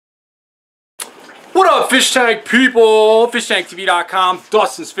up, fish tank people? FishTankTV.com,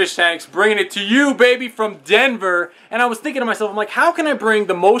 Dustin's Fish Tanks, bringing it to you, baby, from Denver. And I was thinking to myself, I'm like, how can I bring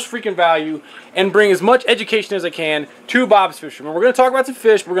the most freaking value and bring as much education as I can to Bob's Fish Room? And we're going to talk about some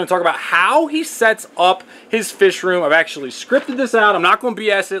fish. We're going to talk about how he sets up his fish room. I've actually scripted this out. I'm not going to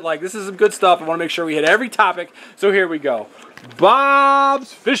BS it. Like, this is some good stuff. I want to make sure we hit every topic. So here we go.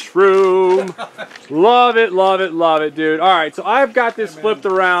 Bob's Fish Room. Love it, love it, love it, dude. All right, so I've got this flipped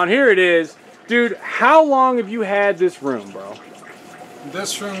around. Here it is. Dude, how long have you had this room, bro?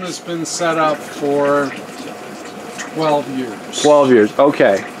 This room has been set up for 12 years. 12 years,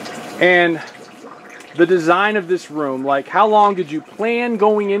 okay. And the design of this room, like, how long did you plan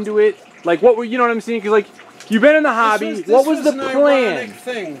going into it? Like, what were, you know what I'm saying? Because, like, you've been in the hobby. What was the plan? Ironic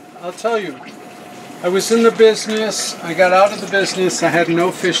thing, I'll tell you. I was in the business. I got out of the business. I had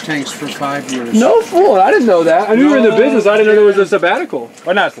no fish tanks for 5 years. No fool. I didn't know that. I knew you were in the business. I didn't know there was a sabbatical.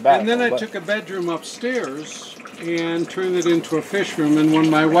 Well, not a sabbatical. And then I took a bedroom upstairs and turned it into a fish room. And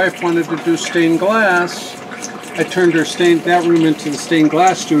when my wife wanted to do stained glass, I turned that room into the stained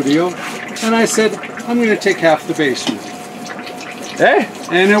glass studio. And I said, I'm going to take half the basement. Hey,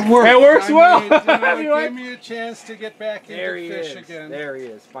 and it worked. It works well. It gave me a chance to get back into fish again. There he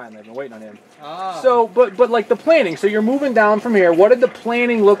is. Finally, I've been waiting on him. So, but like the planning. So you're moving down from here. What did the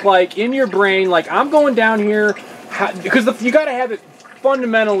planning look like in your brain? Like, I'm going down here because you got to have it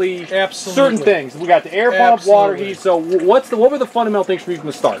fundamentally. Certain things. We got the air pump, water heat. So what were the fundamental things for you from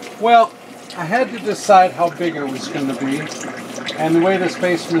the start? Well, I had to decide how big it was going to be, and the way this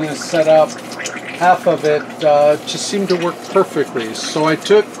basement is set up, half of it just seemed to work perfectly. So I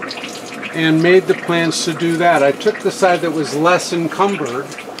took and made the plans to do that. I took the side that was less encumbered.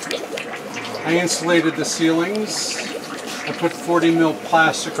 I insulated the ceilings. I put 40 mil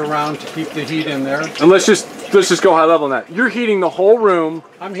plastic around to keep the heat in there. And let's just go high level on that. You're heating the whole room,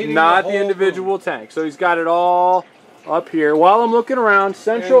 I'm heating not the individual tank. So he's got it all up here. While I'm looking around,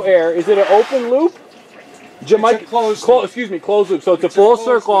 central air. Is it an open loop? It's a closed loop. Excuse me, closed loop. So it's a full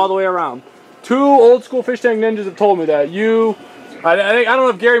circle all the way around. Two old school fish tank ninjas have told me that. I don't know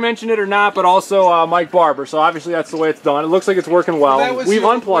if Gary mentioned it or not, but also Mike Barber. So obviously that's the way it's done. It looks like it's working well. We've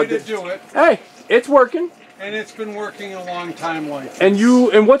unplugged it. Hey, it's working. And it's been working a long time like this.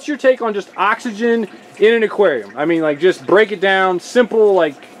 And what's your take on just oxygen in an aquarium? I mean, like, just break it down, simple,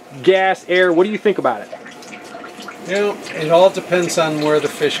 like gas, air. What do you think about it? You know, it all depends on where the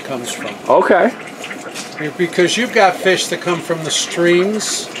fish comes from. Okay. Because you've got fish that come from the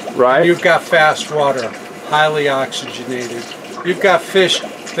streams. Right. You've got fast water, highly oxygenated. You've got fish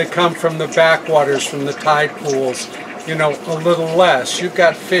that come from the backwaters, from the tide pools, you know, a little less. You've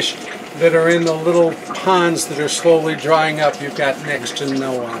got fish that are in the little ponds that are slowly drying up. You've got next to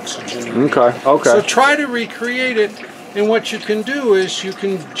no oxygen. Okay, okay. So try to recreate it, and what you can do is you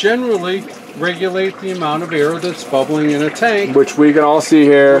can generally regulate the amount of air that's bubbling in a tank. Which we can all see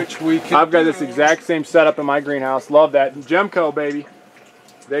here. I've got this exact same setup in my greenhouse. Love that. Gemco, baby.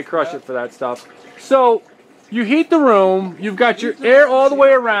 They crush it for that stuff. So, you heat the room. You've got your air all the way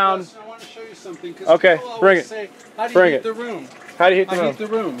around. I want to show you something. Okay, bring it. Say, how do you heat the room? How do you heat the room? I heat the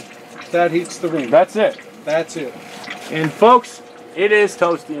room. That heats the room. That's it. That's it. And folks, it is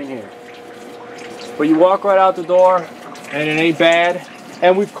toasty in here. But you walk right out the door, and it ain't bad.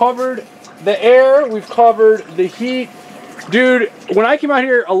 And we've covered the air. We've covered the heat. Dude, when I came out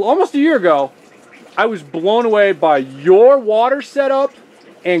here almost a year ago, I was blown away by your water setup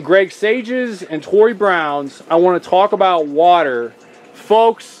and Greg Sage's and Tori Brown's. I want to talk about water.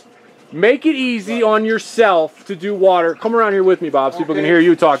 Folks, make it easy on yourself to do water. Come around here with me, Bob, so people can hear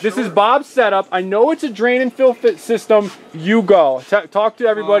you talk. Sure. This is Bob's setup. I know it's a drain and fill fit system. You go. Talk to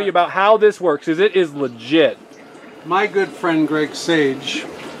everybody about how this works, because it is legit. My good friend Greg Sage,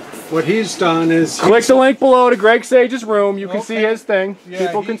 what he's done is... Click the link below to Greg Sage's room. You can see his thing. Yeah,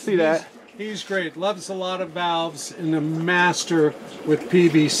 people can see that. He's great. Loves a lot of valves and a master with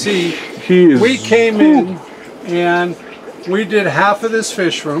PVC. We came in and we did half of this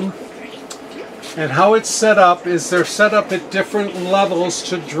fish room. And how it's set up is they're set up at different levels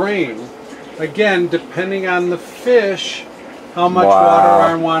to drain. Again, depending on the fish, how much water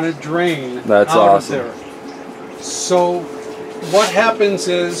I want to drain out of there. So what happens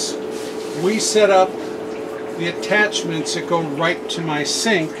is we set up the attachments that go right to my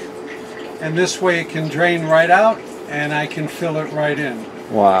sink. And this way it can drain right out and I can fill it right in.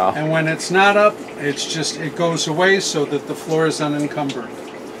 Wow. And when it's not up, it goes away so that the floor is unencumbered.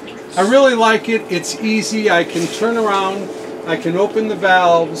 I really like it. It's easy. I can turn around, I can open the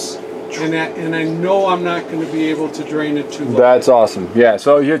valves, and I know I'm not going to be able to drain it too low. That's awesome. Yeah,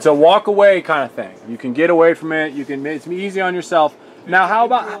 so it's a walk away kind of thing. You can get away from it. You can, it's easy on yourself. Now, how You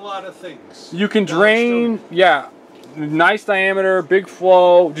can do about a lot of things? you can drain? Yeah, nice diameter, big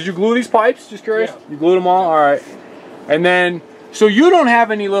flow. Did you glue these pipes? Just curious. Yeah. You glued them all. All right. And then, so you don't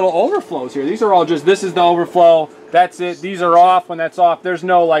have any little overflows here. These are all just. This is the overflow. That's it. These are off when that's off. There's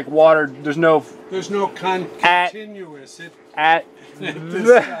no like water. There's no continuous. He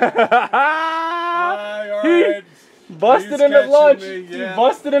Right. busted him at lunch. Me, yeah. He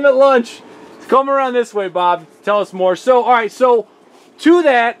busted him at lunch. Come around this way, Bob. Tell us more. So, all right. So, to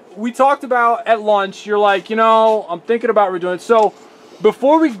that, we talked about at lunch. You're like, you know, I'm thinking about redoing it. So,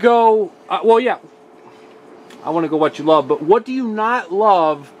 before we go, well, yeah, I want to go what you love, but what do you not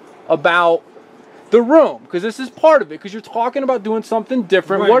love about the room? Because this is part of it. Because you're talking about doing something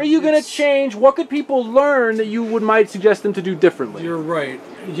different. Right. What are you going to change? What could people learn that you might suggest them to do differently? You're right.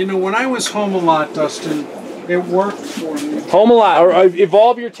 You know, when I was home a lot, Dustin, it worked for me. Home a lot, or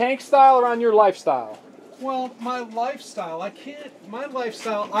evolve your tank style around your lifestyle. Well, my lifestyle, my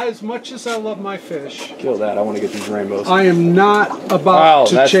lifestyle, as much as I love my fish. Kill that, I want to get these rainbows. I am not about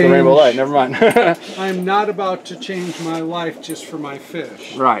to that's change. the rainbow light, never mind. I am not about to change my life just for my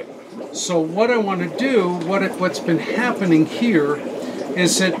fish. Right. So what I want to do, what's been happening here,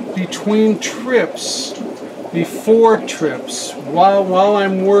 is that between trips, before trips, while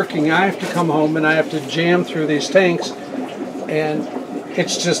I'm working, I have to come home and I have to jam through these tanks, and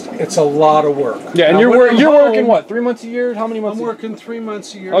it's a lot of work. Yeah, and now, you're working what, 3 months a year? How many months? I'm working 3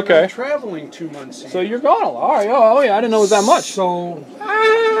 months a year. Okay. And I'm traveling 2 months a year. So you're gone a lot. All right. Oh yeah, I didn't know it was that much. So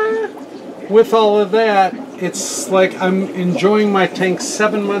with all of that, it's like I'm enjoying my tank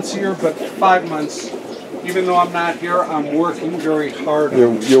 7 months a year, but 5 months, even though I'm not here, I'm working very hard.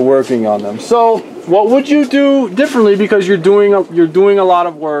 You're working on them. So what would you do differently, because you're doing a lot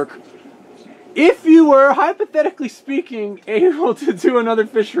of work? If you were, hypothetically speaking, able to do another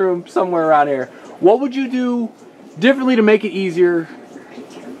fish room somewhere around here, what would you do differently to make it easier?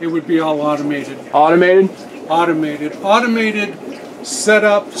 It would be all automated. Automated? Automated set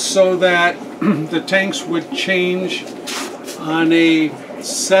up so that the tanks would change on a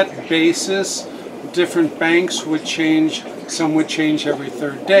set basis. Different banks would change. Some would change every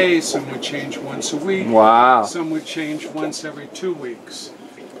 3rd day, some would change once a week. Wow. Some would change once every 2 weeks.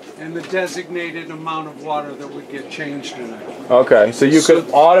 And the designated amount of water that would get changed in it. Okay, so you could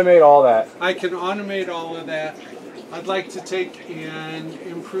automate all that. I can automate all of that. I'd like to take and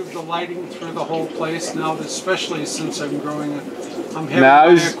improve the lighting through the whole place now, especially since I'm having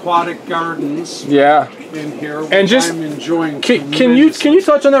my aquatic gardens. Yeah. In here, which and just I'm enjoying. Can you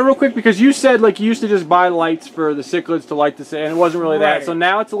touch on that real quick, because you said like you used to just buy lights for the cichlids to light the, and it wasn't really that. So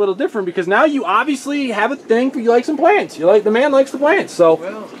now it's a little different, because now you obviously have a thing for, you like some plants. You like, the man likes the plants. So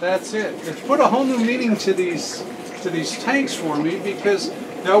well, that's it. It's put a whole new meaning to these tanks for me, because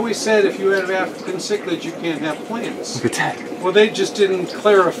they always said if you have African cichlids, you can't have plants. Look at that. Well, they just didn't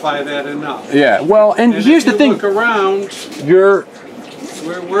clarify that enough. Yeah. Well, and here's the thing. Look around.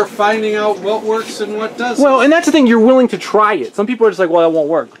 We're finding out what works and what doesn't. Well, and that's the thing. You're willing to try it. Some people are just like, "Well, that won't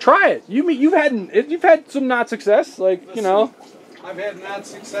work." Try it. You've had some not success, like Listen, you know. I've had not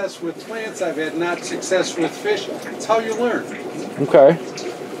success with plants. I've had not success with fish. It's how you learn. Okay,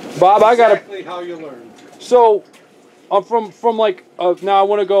 Bob, Exactly how you learn. So, from like now I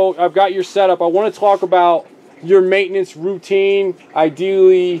want to go. I've got your setup. I want to talk about your maintenance routine.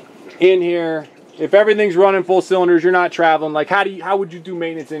 Ideally, in here. If everything's running full cylinders, you're not traveling, like how would you do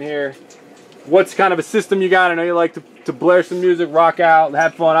maintenance in here? What's kind of a system you got? I know you like to blare some music, rock out,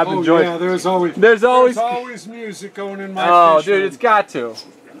 have fun. I've enjoyed. Yeah, there's always music going in my fish dude, room. it's got to.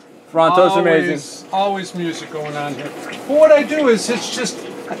 Fronto's amazing. Always music going on here. But what I do is, it's just,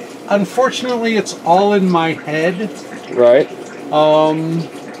 unfortunately, it's all in my head. Right.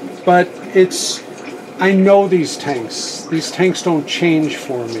 But I know these tanks. These tanks don't change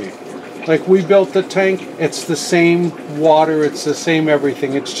for me. Like, we built the tank, it's the same water, it's the same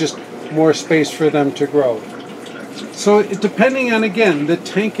everything, it's just more space for them to grow. So depending on, again, the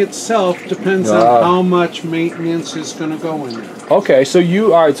tank itself depends on how much maintenance is going to go in there. Okay, so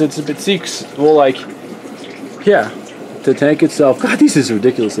alright, so it's a bit seeks, well, like, yeah, the tank itself. God, this is a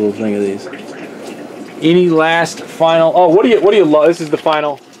ridiculous little thing of these. Any last final, what do you love? This is the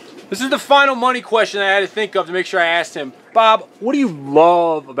final money question I had to think of to make sure I asked him. Bob, what do you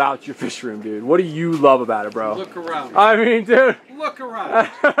love about your fish room, dude? What do you love about it, bro? Look around. I mean, dude. Look around.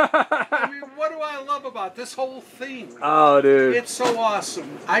 I mean, what do I love about this whole thing? Oh, dude. It's so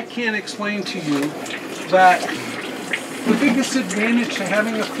awesome. I can't explain to you that the biggest advantage to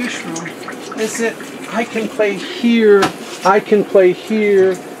having a fish room is that I can play here, I can play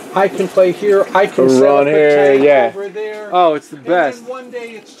here, I can play here, I can set up a tank over there. Oh, it's the best. And then one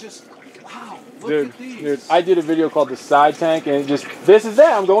day it's just, wow, Dude, I did a video called the side tank, and this is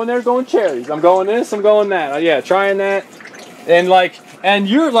that. I'm going there, going cherries. I'm going this, I'm going that. Yeah, trying that, and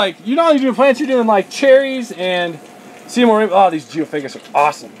you're not only doing plants, you're doing like cherries and Seymour. Oh, these geophagus are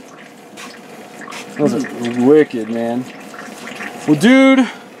awesome. Those are wicked, man. Well, dude,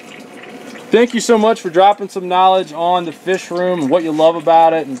 thank you so much for dropping some knowledge on the fish room and what you love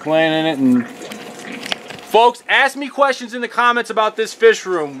about it and playing in it. And folks, ask me questions in the comments about this fish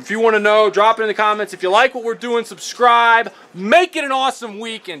room. If you want to know, drop it in the comments. If you like what we're doing, subscribe. Make it an awesome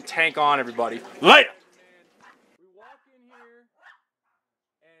week and tank on, everybody. Later. We walk in here,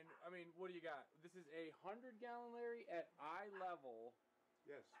 and I mean, what do you got? This is a 100-gallon Larry at eye level.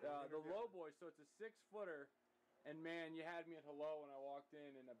 Yes. The low boy, so it's a 6-footer. And man, you had me at hello when I walked in,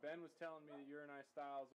 and Ben was telling me that Uranite Styles